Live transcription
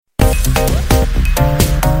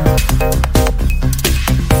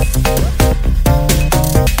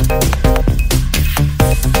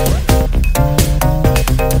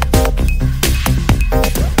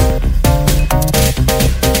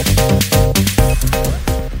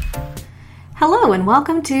Hello and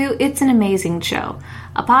welcome to It's an Amazing Show,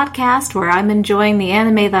 a podcast where I'm enjoying the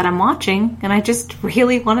anime that I'm watching and I just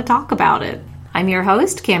really want to talk about it. I'm your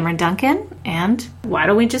host, Cameron Duncan, and why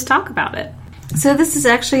don't we just talk about it? So this is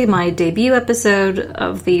actually my debut episode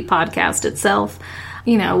of the podcast itself.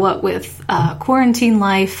 You know, what with quarantine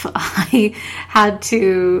life, I had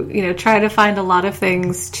to, try to find a lot of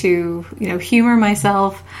things to, humor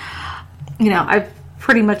myself. I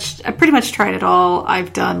pretty much tried it all.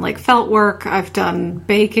 I've done like felt work, I've done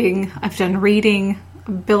baking, I've done reading,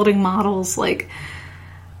 building models. Like,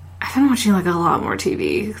 I've been watching like a lot more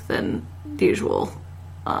TV than usual.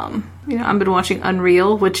 I've been watching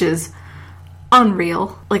Unreal, which is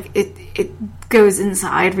unreal. Like it goes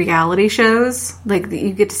inside reality shows. Like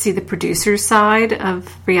you get to see the producer's side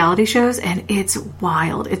of reality shows, and it's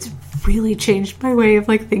wild. It's really changed my way of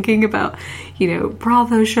like thinking about,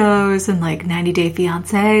 Bravo shows and like 90 Day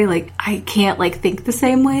Fiancé. Like I can't like think the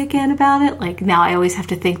same way again about it. Like now I always have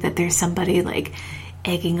to think that there's somebody like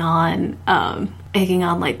egging on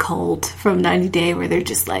like Colt from 90 Day, where they're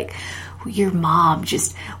just like, your mom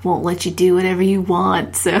just won't let you do whatever you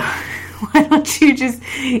want, so why don't you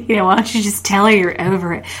just tell her you're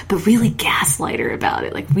over it, but really gaslight her about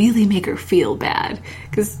it, like really make her feel bad,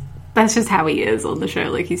 because that's just how he is on the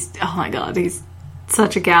show. Like he's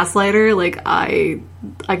such a gaslighter. Like I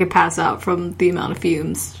could pass out from the amount of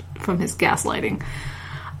fumes from his gaslighting.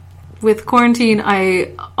 With quarantine,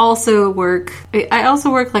 I also work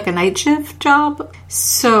like a night shift job.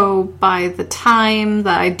 So by the time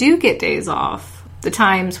that I do get days off, the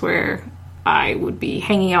times where I would be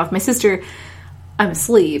hanging out with my sister, I'm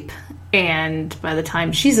asleep. And by the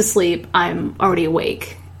time she's asleep, I'm already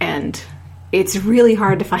awake. And it's really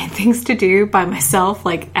hard to find things to do by myself,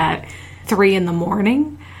 like at 3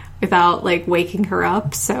 a.m. without like waking her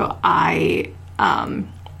up. So I've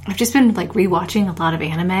just been like rewatching a lot of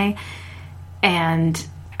anime, and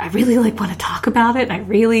I really like want to talk about it. And I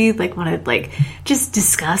really like want to like just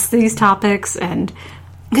discuss these topics, and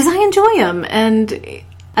because I enjoy them, and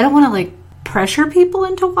I don't want to like pressure people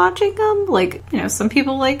into watching them. Like, some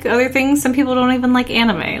people like other things. Some people don't even like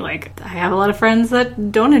anime. Like, I have a lot of friends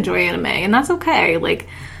that don't enjoy anime, and that's okay. Like,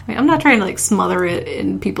 I'm not trying to like smother it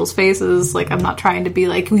in people's faces. Like, I'm not trying to be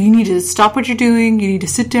like, well, you need to stop what you're doing, you need to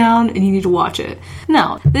sit down, and you need to watch it.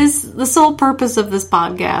 No, the sole purpose of this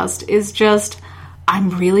podcast is just, I'm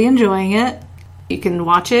really enjoying it. You can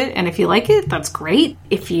watch it, and if you like it, that's great.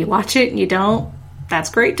 If you watch it and you don't, that's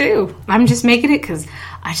great too. I'm just making it because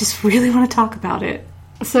I just really want to talk about it.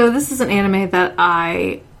 So this is an anime that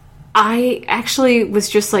I actually was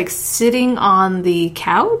just like sitting on the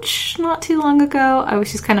couch not too long ago. I was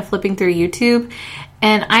just kind of flipping through YouTube,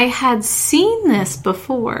 and I had seen this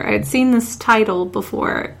before. I had seen this title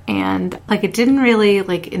before, and like it didn't really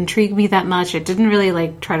like intrigue me that much. I didn't really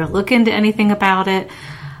like try to look into anything about it.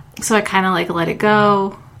 So I kind of like let it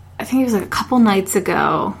go. I think it was like a couple nights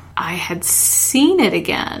ago, I had seen it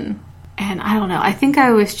again. And I don't know, I think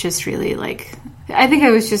I was just really like, I think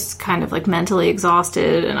I was just kind of like mentally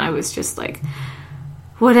exhausted, and I was just like,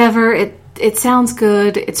 whatever, it sounds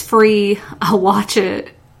good, it's free, I'll watch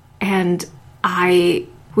it. And I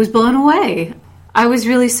was blown away. I was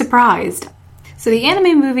really surprised. So the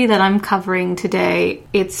anime movie that I'm covering today,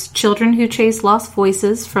 it's Children Who Chase Lost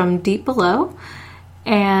Voices from Deep Below.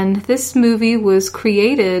 And this movie was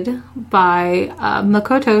created by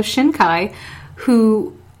Makoto Shinkai,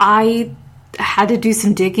 who I had to do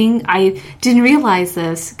some digging. I didn't realize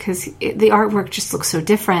this because the artwork just looks so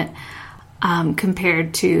different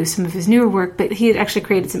compared to some of his newer work, but he had actually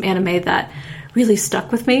created some anime that really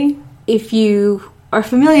stuck with me. If you are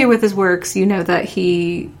familiar with his works, you know that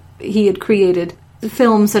he had created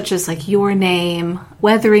films such as like Your Name,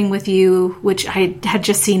 Weathering with You, which I had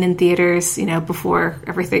just seen in theaters, before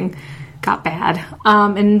everything got bad,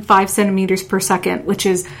 and 5 centimeters per second, which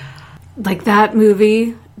is like that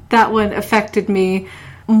movie. That one affected me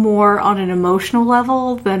more on an emotional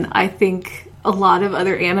level than I think a lot of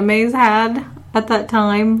other animes had at that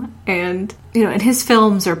time. And, and his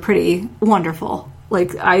films are pretty wonderful.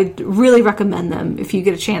 Like, I really recommend them if you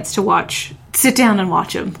get a chance to watch. Sit down and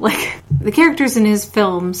watch them. Like, the characters in his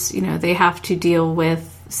films, they have to deal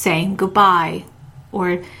with saying goodbye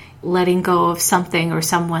or letting go of something or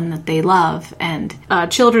someone that they love. And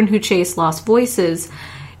Children Who Chase Lost Voices,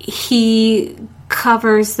 he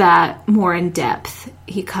covers that more in depth.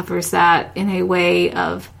 He covers that in a way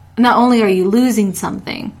of, not only are you losing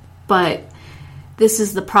something, but this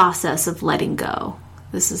is the process of letting go.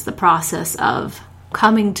 This is the process of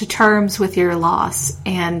coming to terms with your loss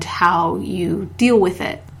and how you deal with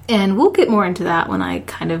it. And we'll get more into that when I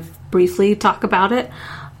kind of briefly talk about it.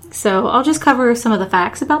 So I'll just cover some of the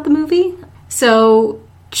facts about the movie. So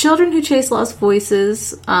Children Who Chase Lost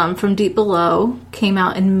Voices from Deep Below came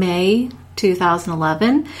out in May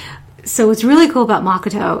 2011. So what's really cool about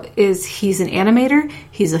Makoto is he's an animator,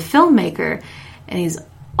 he's a filmmaker, and he's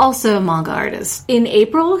also a manga artist. In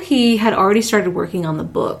April, he had already started working on the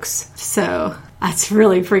books. So that's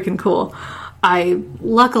really freaking cool. I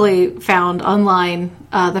luckily found online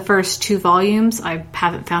the first 2 volumes. I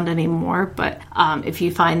haven't found any more, but if you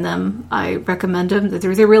find them, I recommend them.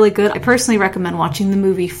 They're really good. I personally recommend watching the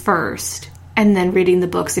movie first and then reading the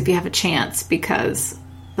books if you have a chance, because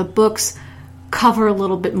the books cover a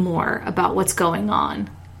little bit more about what's going on,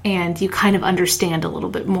 and you kind of understand a little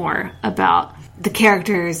bit more about the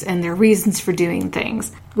characters and their reasons for doing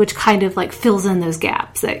things, which kind of like fills in those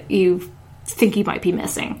gaps that you think you might be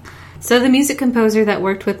missing. So the music composer that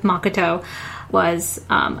worked with Makoto was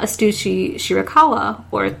Atsushi Shirakawa,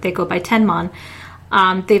 or they go by Tenman.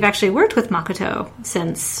 They've actually worked with Makoto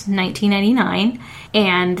since 1999,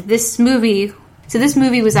 and this movie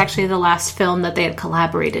was actually the last film that they had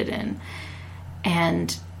collaborated in.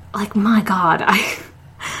 And like, my God,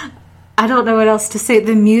 I don't know what else to say.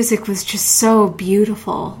 The music was just so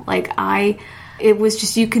beautiful. It was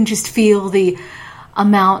just, you can just feel the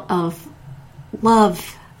amount of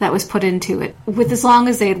love that was put into it. With as long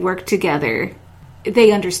as they had worked together,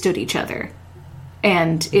 they understood each other.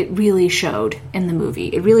 And it really showed in the movie.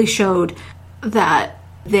 It really showed that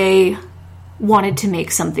they wanted to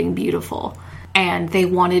make something beautiful. And they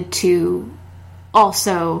wanted to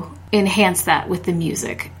also enhance that with the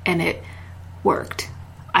music. And it worked.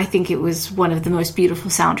 I think it was one of the most beautiful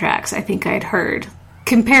soundtracks I think I'd heard.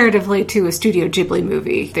 Comparatively to a Studio Ghibli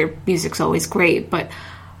movie, their music's always great, but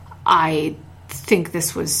I think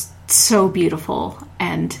this was so beautiful,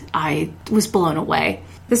 and I was blown away.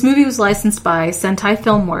 This movie was licensed by Sentai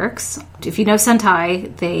Filmworks. If you know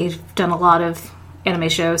Sentai, they've done a lot of anime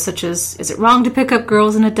shows such as Is It Wrong to Pick Up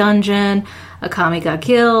Girls in a Dungeon?, Akame ga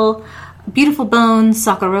Kill, Beautiful Bones,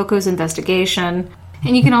 Sakaroko's Investigation.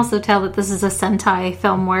 And you can also tell that this is a Sentai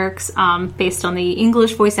Filmworks based on the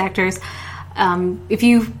English voice actors. If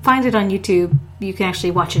you find it on YouTube, you can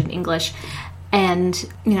actually watch it in English. And,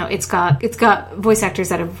 you know, it's got voice actors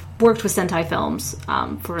that have worked with Sentai films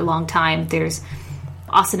for a long time. There's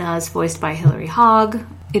Asuna is voiced by Hilary Hogg.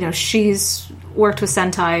 You know, she's worked with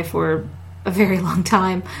Sentai for a very long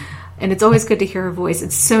time. And it's always good to hear her voice.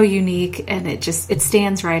 It's so unique, and it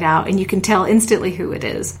stands right out, and you can tell instantly who it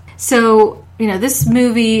is. So, you know, this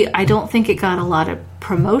movie, I don't think it got a lot of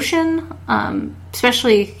promotion,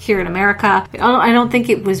 especially here in America. I don't think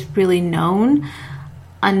it was really known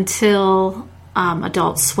until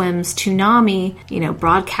Adult Swim's Toonami, you know,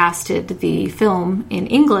 broadcasted the film in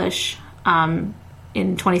English in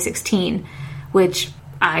 2016, which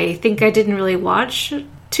I think I didn't really watch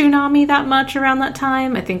Toonami that much around that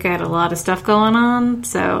time. I think I had a lot of stuff going on,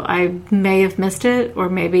 so I may have missed it, or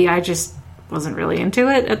maybe I just wasn't really into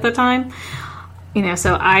it at the time. You know,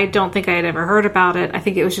 so I don't think I had ever heard about it. I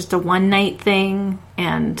think it was just a one-night thing,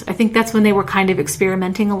 and I think that's when they were kind of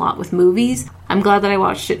experimenting a lot with movies. I'm glad that I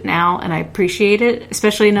watched it now, and I appreciate it,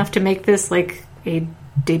 especially enough to make this like a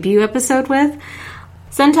debut episode with.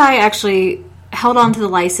 Sentai actually held on to the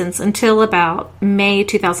license until about May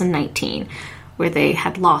 2019, where they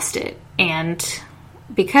had lost it. And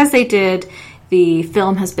because they did, the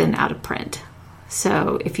film has been out of print.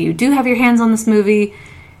 So if you do have your hands on this movie,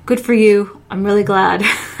 good for you. I'm really glad.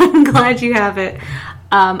 I'm glad you have it.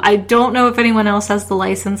 I don't know if anyone else has the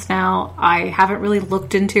license now. I haven't really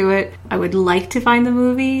looked into it. I would like to find the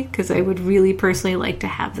movie because I would really personally like to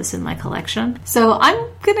have this in my collection. So I'm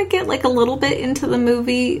going to get like a little bit into the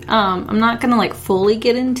movie. I'm not going to like fully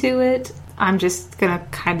get into it. I'm just going to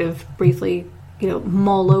kind of briefly, you know,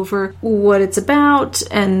 mull over what it's about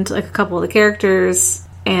and like a couple of the characters,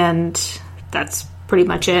 and that's pretty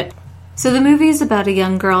much it. So the movie is about a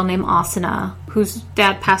young girl named Asuna, whose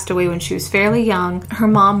dad passed away when she was fairly young. Her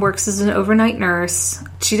mom works as an overnight nurse.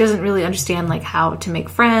 She doesn't really understand like how to make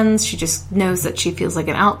friends. She just knows that she feels like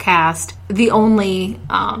an outcast. The only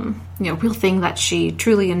real thing that she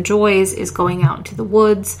truly enjoys is going out into the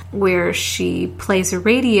woods, where she plays a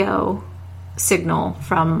radio signal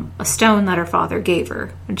from a stone that her father gave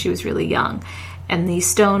her when she was really young. And the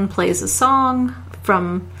stone plays a song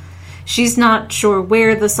from... She's not sure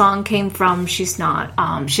where the song came from. She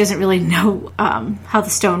doesn't really know how the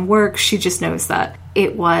stone works. She just knows that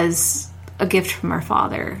it was a gift from her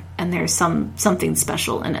father, and there's something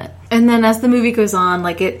special in it. And then as the movie goes on,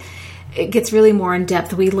 like it gets really more in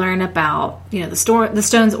depth. We learn about, the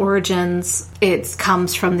stone's origins. It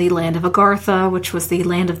comes from the land of Agartha, which was the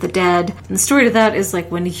land of the dead. And the story to that is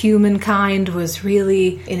like when humankind was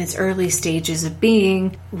really in its early stages of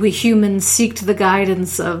being, we humans seeked the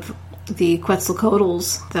guidance of the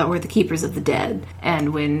Quetzalcoatls that were the keepers of the dead.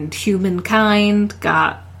 And when humankind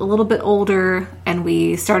got a little bit older and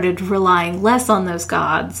we started relying less on those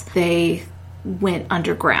gods, they went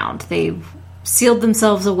underground. They sealed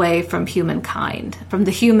themselves away from humankind, from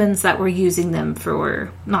the humans that were using them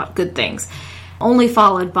for not good things, only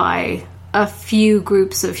followed by a few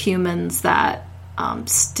groups of humans that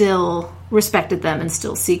still respected them and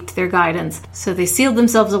still seeked their guidance. So they sealed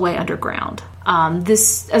themselves away underground.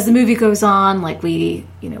 As the movie goes on, like we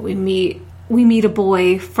meet a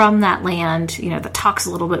boy from that land, that talks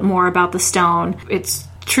a little bit more about the stone, its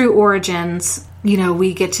true origins.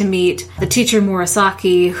 We get to meet the teacher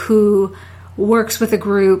Murasaki, who works with a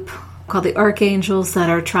group called the Archangels that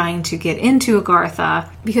are trying to get into Agartha.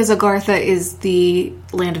 Because Agartha is the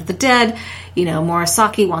land of the dead,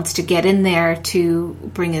 Murasaki wants to get in there to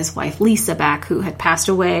bring his wife Lisa back, who had passed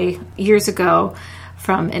away years ago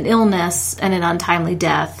from an illness and an untimely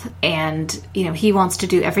death. And, he wants to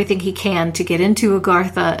do everything he can to get into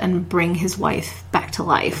Agartha and bring his wife back to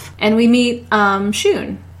life. And we meet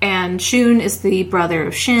Shun. And Shun is the brother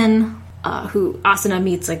of Shin, who Asuna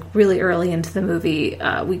meets like really early into the movie.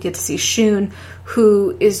 We get to see Shun,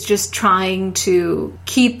 who is just trying to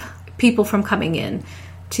keep people from coming in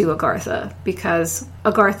to Agartha, because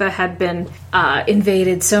Agartha had been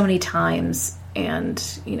invaded so many times, and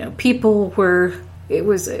people were. It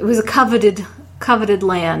was a coveted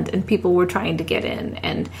land, and people were trying to get in,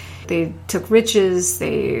 and they took riches.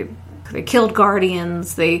 They killed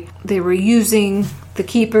guardians. They were using the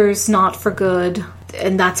keepers not for good.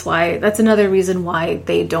 And that's another reason why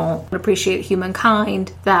they don't appreciate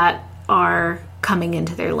humankind that are coming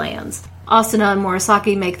into their lands. Asuna and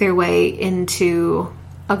Murasaki make their way into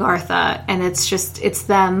Agartha, and it's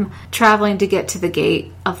them traveling to get to the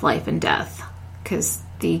gate of life and death, because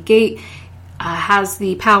the gate has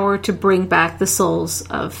the power to bring back the souls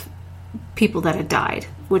of people that had died,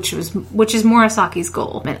 which is Murasaki's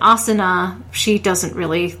goal. And Asuna, she doesn't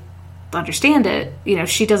really understand it.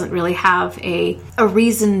 She doesn't really have a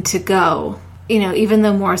reason to go. Even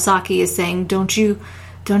though Murasaki is saying, don't you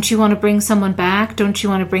want to bring someone back? Don't you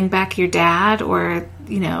want to bring back your dad or,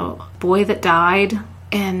 boy that died?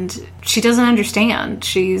 And she doesn't understand.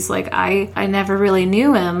 She's like, I never really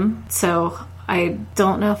knew him, so I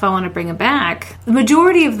don't know if I want to bring him back. The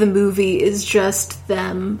majority of the movie is just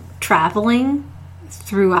them traveling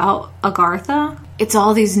throughout Agartha. It's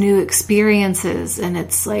all these new experiences, and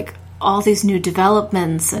it's like all these new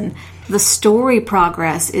developments, and the story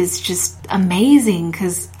progress is just amazing,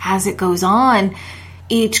 because as it goes on,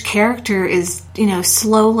 each character is,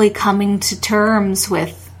 slowly coming to terms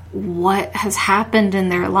with what has happened in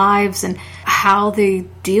their lives and how they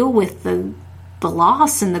deal with the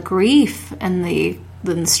loss and the grief and the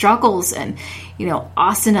struggles. And,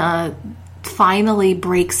 Asuna finally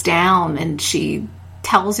breaks down, and she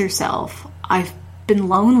tells herself, I've been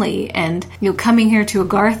lonely, and coming here to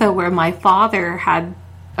Agartha, where my father had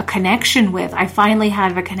a connection with, I finally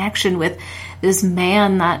had a connection with this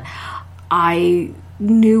man that I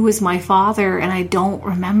knew was my father and I don't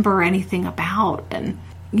remember anything about. And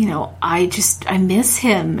I miss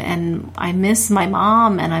him, and I miss my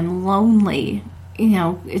mom, and I'm lonely.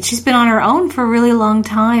 She's been on her own for a really long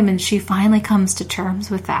time, and she finally comes to terms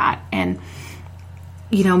with that. And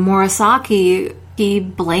Murasaki, he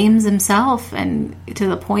blames himself, and to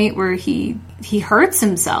the point where he hurts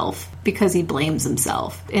himself because he blames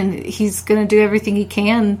himself. And he's going to do everything he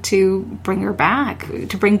can to bring her back,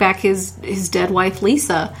 to bring back his dead wife,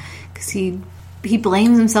 Lisa, because he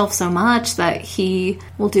blames himself so much that he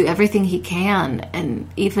will do everything he can. And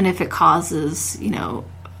even if it causes,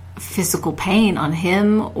 physical pain on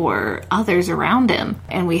him or others around him.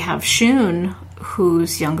 And we have Shun,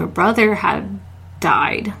 whose younger brother had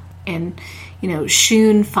died. And,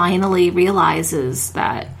 Shun finally realizes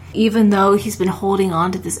that even though he's been holding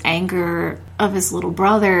on to this anger of his little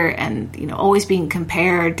brother and, always being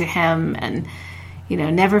compared to him and,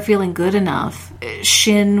 never feeling good enough,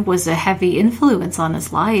 Shin was a heavy influence on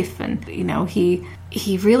his life. And, he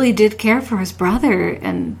really did care for his brother,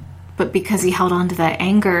 but because he held on to that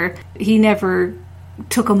anger, he never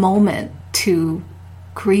took a moment to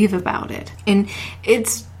grieve about it. And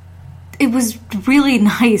it was really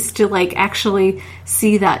nice to actually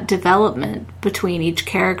see that development between each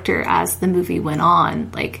character as the movie went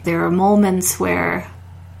on. There are moments where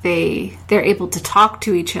they're able to talk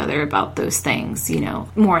to each other about those things. You know,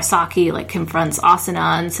 Murasaki like confronts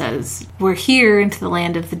Asuna and says, "We're here into the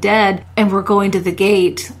land of the dead and we're going to the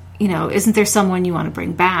gate. You know, isn't there someone you want to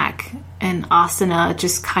bring back?" And Asuna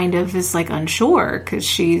just kind of is like unsure, because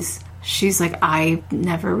she's like, "I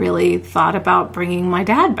never really thought about bringing my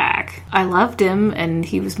dad back. I loved him and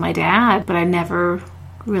he was my dad, but I never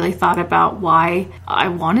really thought about why I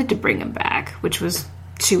wanted to bring him back," which was,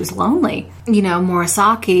 she was lonely. You know,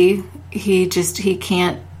 Murasaki, he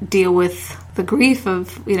can't deal with the grief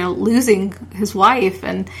of, you know, losing his wife.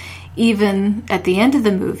 And even at the end of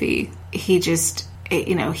the movie, he just,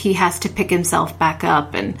 you know, he has to pick himself back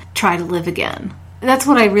up and try to live again. That's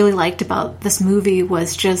what I really liked about this movie,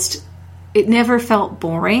 was just, it never felt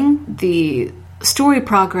boring. The story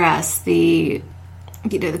progress, the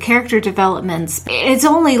character developments, it's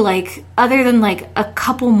only like, other than like a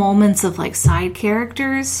couple moments of like side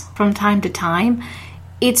characters from time to time,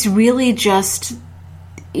 it's really just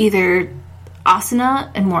either Asuna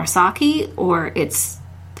and Murasaki, or it's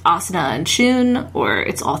Asuna and Shun, or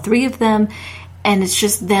it's all three of them, and it's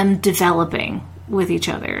just them developing with each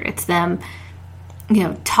other. It's them, you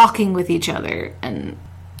know, talking with each other, and,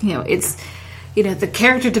 you know, it's, you know, the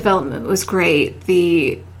character development was great.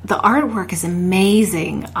 The artwork is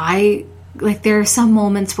amazing. There are some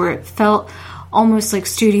moments where it felt almost like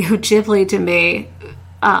Studio Ghibli to me,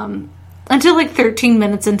 until like 13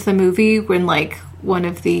 minutes into the movie, when like one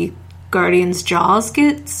of the Guardians' jaws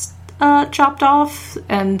gets chopped off,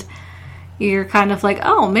 and you're kind of like,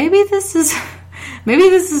 oh, maybe this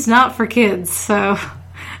is not for kids. So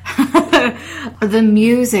the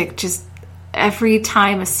music, just every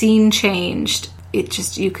time a scene changed, it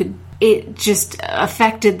just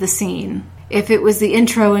affected the scene. If it was the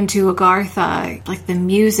intro into Agartha, like the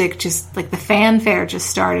music just, like the fanfare just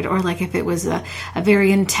started, or like if it was a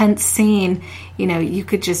very intense scene, you know, you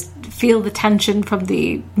could just feel the tension from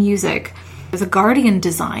the music. The Guardian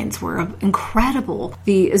designs were incredible.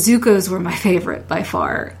 The Izukos were my favorite by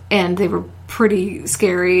far, and they were pretty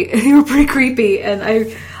scary. They were pretty creepy, and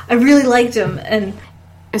I really liked them. And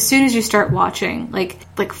as soon as you start watching,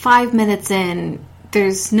 like 5 minutes in,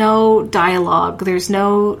 there's no dialogue, there's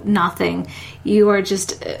no nothing. You are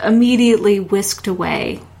just immediately whisked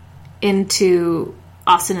away into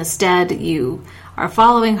Asuna's stead. You are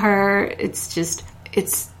following her. It's just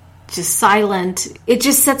silent. It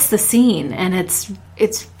just sets the scene, and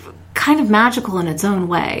it's kind of magical in its own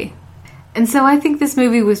way. And so I think this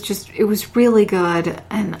movie it was really good.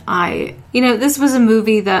 And this was a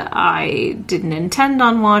movie that I didn't intend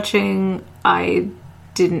on watching. I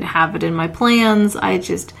didn't have it in my plans. I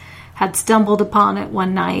just had stumbled upon it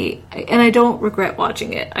one night, and I don't regret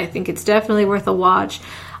watching it. I think it's definitely worth a watch.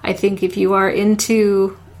 I think if you are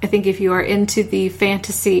into the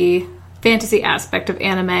fantasy aspect of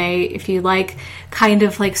anime, if you like kind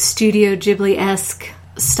of like Studio Ghibli-esque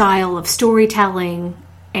style of storytelling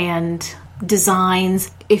and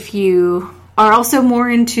designs, if you are also more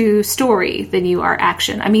into story than you are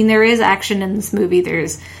action. I mean, there is action in this movie.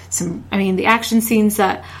 There's the action scenes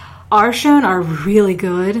that are shown are really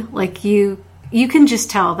good. Like, you can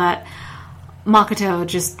just tell that Makoto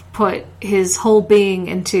just put his whole being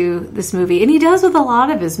into this movie, and he does with a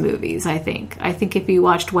lot of his movies. I think if you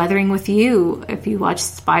watched Weathering with You, if you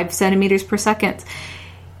watched 5 centimeters per second,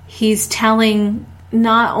 he's telling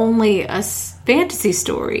not only a fantasy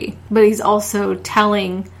story, but he's also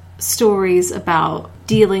telling stories about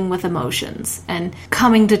dealing with emotions and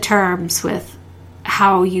coming to terms with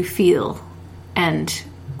how you feel and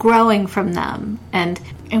growing from them. And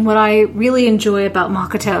what I really enjoy about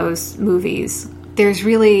Makoto's movies, there's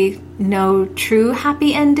really no true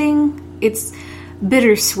happy ending. It's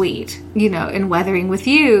bittersweet. You know, in Weathering with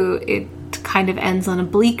You, it kind of ends on a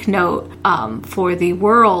bleak note for the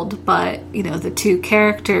world, but, you know, the two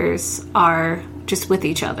characters are just with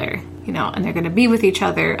each other, you know, and they're going to be with each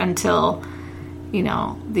other until, you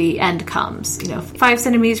know, the end comes. You know, 5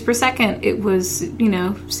 centimeters per second, it was, you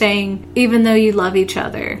know, saying, even though you love each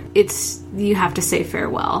other, you have to say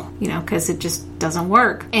farewell, you know, because it just doesn't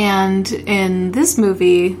work. And in this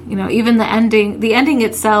movie, you know, even the ending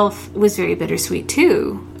itself was very bittersweet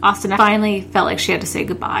too. Asuna finally felt like she had to say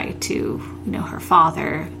goodbye to, you know, her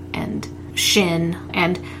father and Shin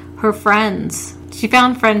and her friends. She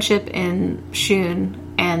found friendship in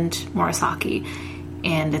Shun and Murasaki,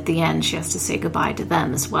 and at the end she has to say goodbye to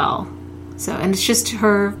them as well. So, and it's just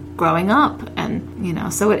her growing up, and, you know,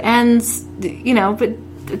 so it ends, you know, but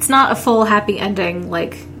it's not a full happy ending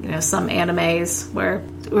like, you know, some animes where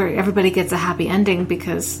everybody gets a happy ending,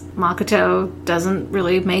 because Makoto doesn't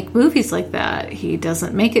really make movies like that. He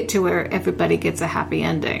doesn't make it to where everybody gets a happy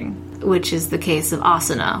ending. which is the case of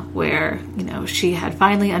Asuna, where, she had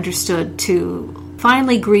finally understood to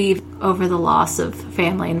finally grieve over the loss of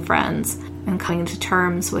family and friends and coming to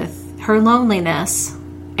terms with her loneliness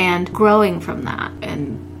and growing from that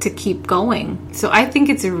and to keep going. So I think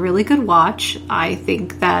it's a really good watch. I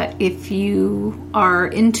think that if you are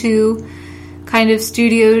into kind of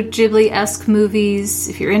Studio Ghibli-esque movies,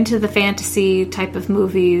 if you're into the fantasy type of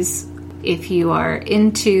movies, if you're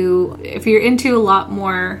into a lot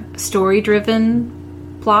more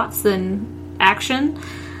story-driven plots than action,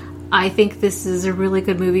 I think this is a really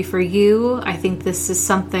good movie for you. I think this is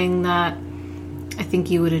something that I think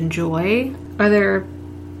you would enjoy. Are there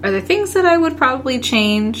things that I would probably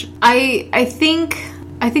change? I think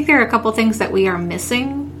there are a couple things that we are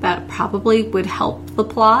missing that probably would help the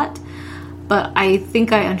plot, but I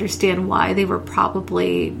think I understand why they were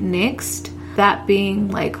probably nixed. That being,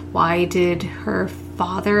 like, why did her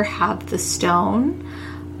father have the stone?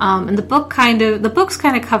 And the books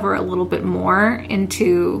kind of cover a little bit more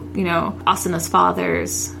into, Asuna's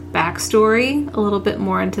father's backstory, a little bit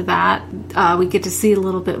more into that. We get to see a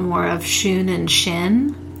little bit more of Shun and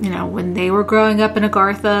Shin, when they were growing up in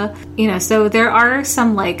Agartha. So there are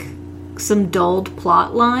some dulled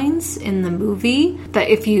plot lines in the movie that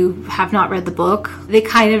if you have not read the book, they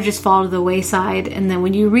kind of just fall to the wayside. And then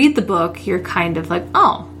when you read the book, you're kind of like,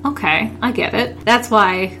 oh, okay, I get it. That's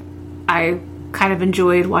why I kind of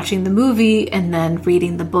enjoyed watching the movie and then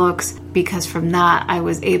reading the books, because from that I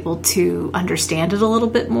was able to understand it a little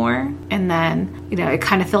bit more, and then it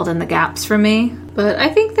kind of filled in the gaps for me. But I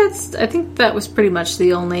think that was pretty much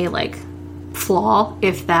the only flaw,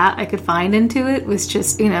 if that, I could find into it, was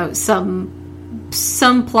just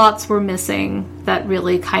some plots were missing that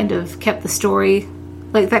really kind of kept the story,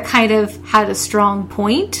 that kind of had a strong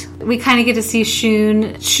point. We kind of get to see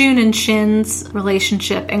Shun and Shin's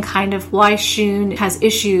relationship and kind of why Shun has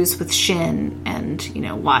issues with Shin and,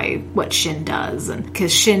 what Shin does. And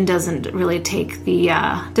because Shin doesn't really take the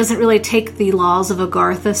laws of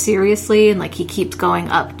Agartha seriously, and he keeps going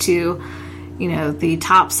up to, the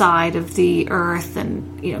top side of the earth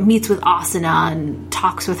and, meets with Asuna and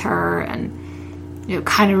talks with her and,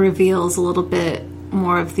 kind of reveals a little bit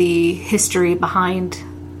more of the history behind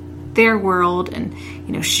their world, and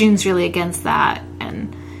Shun's really against that,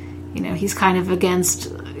 and he's kind of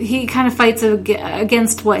fights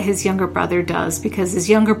against what his younger brother does, because his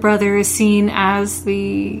younger brother is seen as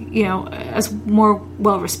as more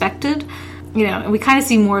well respected, and we kind of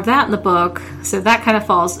see more of that in the book, so that kind of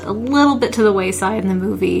falls a little bit to the wayside in the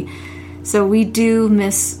movie. So we do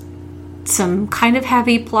miss some kind of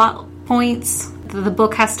heavy plot points the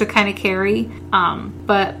book has to kind of carry,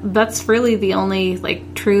 but that's really the only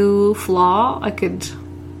true flaw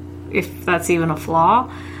if that's even a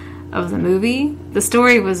flaw, of the movie. The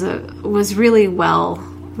story was really well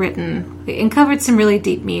written and covered some really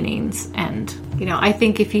deep meanings, and I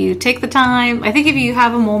think if you take the time, if you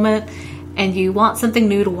have a moment and you want something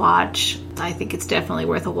new to watch, I think it's definitely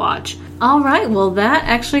worth a watch. Alright, well that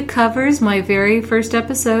actually covers my very first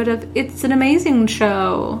episode of It's an Amazing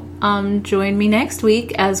Show. Join me next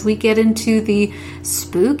week as we get into the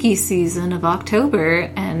spooky season of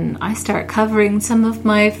October and I start covering some of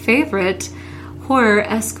my favorite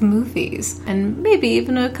horror-esque movies, and maybe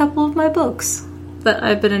even a couple of my books that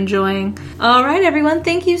I've been enjoying. Alright everyone,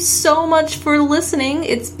 thank you so much for listening.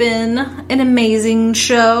 It's been an amazing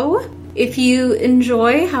show. If you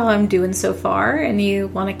enjoy how I'm doing so far and you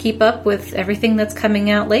want to keep up with everything that's coming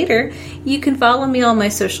out later, you can follow me on my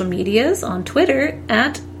social medias on Twitter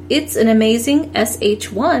at It's an Amazing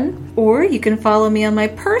SH1, or you can follow me on my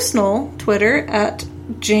personal Twitter at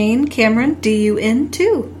Jane Cameron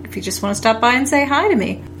DUN2 if you just want to stop by and say hi to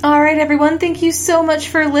me. Alright everyone, thank you so much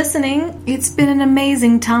for listening. It's been an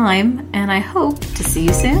amazing time, and I hope to see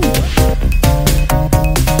you soon.